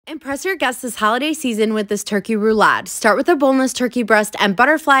Impress your guests this holiday season with this turkey roulade. Start with a boneless turkey breast and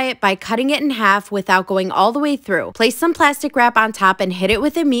butterfly it by cutting it in half without going all the way through. Place some plastic wrap on top and hit it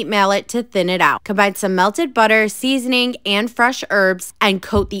with a meat mallet to thin it out. Combine some melted butter, seasoning, and fresh herbs and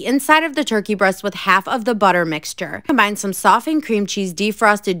coat the inside of the turkey breast with half of the butter mixture. Combine some softened cream cheese,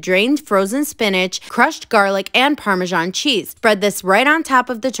 defrosted drained frozen spinach, crushed garlic, and Parmesan cheese. Spread this right on top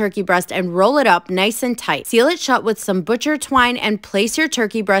of the turkey breast and roll it up nice and tight. Seal it shut with some butcher twine and place your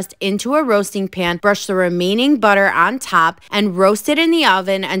turkey breast into a roasting pan. Brush the remaining butter on top and roast it in the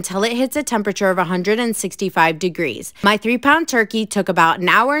oven until it hits a temperature of 165 degrees. My 3-pound turkey took about an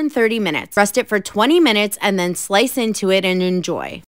hour and 30 minutes. Rest it for 20 minutes and then slice into it and enjoy.